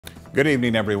Good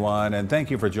evening, everyone, and thank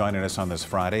you for joining us on this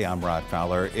Friday. I'm Rod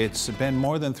Fowler. It's been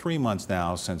more than 3 months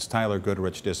now since Tyler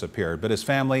Goodrich disappeared, but his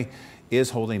family is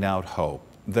holding out hope.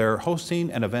 They're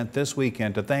hosting an event this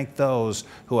weekend to thank those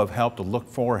who have helped look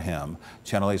for him.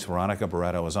 Channel 8's Veronica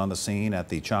Barreto is on the scene at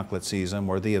the chocolate season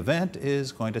where the event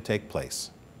is going to take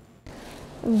place.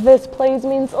 This place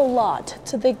means a lot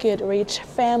to the Goodrich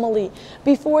family.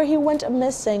 Before he went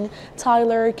missing,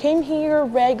 Tyler came here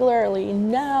regularly.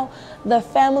 Now, the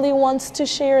family wants to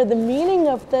share the meaning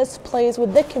of this place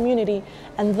with the community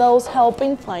and those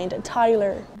helping find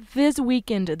Tyler. This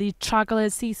weekend, the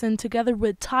chocolate season, together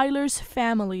with Tyler's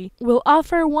family, will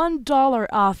offer $1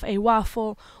 off a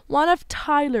waffle, one of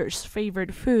Tyler's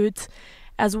favorite foods,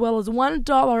 as well as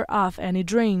 $1 off any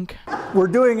drink. We're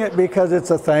doing it because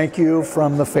it's a thank you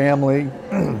from the family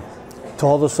to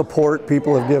all the support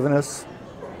people have given us.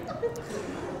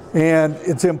 And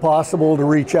it's impossible to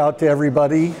reach out to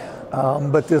everybody,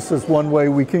 but this is one way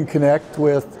we can connect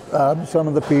with some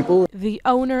of the people. The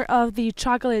owner of the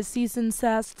chocolate season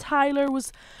says Tyler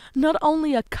was not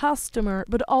only a customer,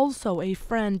 but also a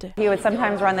friend. He would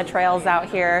sometimes run the trails out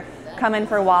here, come in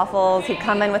for waffles, he'd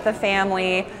come in with the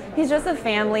family. He's just a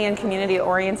family and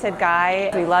community-oriented guy.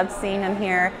 We loved seeing him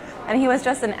here. And he was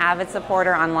just an avid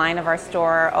supporter online of our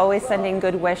store, always sending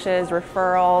good wishes,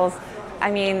 referrals.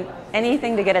 I mean,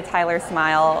 anything to get a Tyler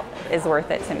smile is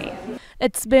worth it to me.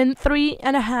 It's been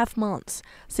 3.5 months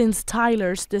since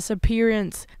Tyler's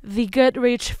disappearance. The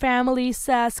Goodrich family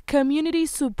says community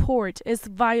support is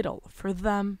vital for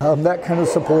them. That kind of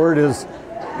support is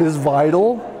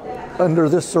vital under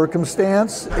this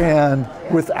circumstance, and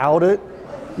without it,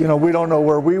 we don't know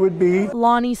where we would be.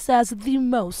 Lonnie says the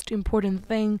most important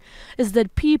thing is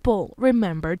that people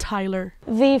remember Tyler.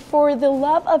 The For the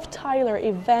Love of Tyler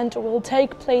event will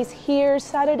take place here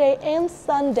Saturday and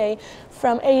Sunday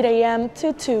from 8 a.m.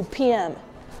 to 2 p.m.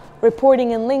 Reporting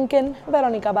in Lincoln,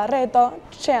 Veronica Barreto,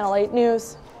 Channel 8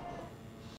 News.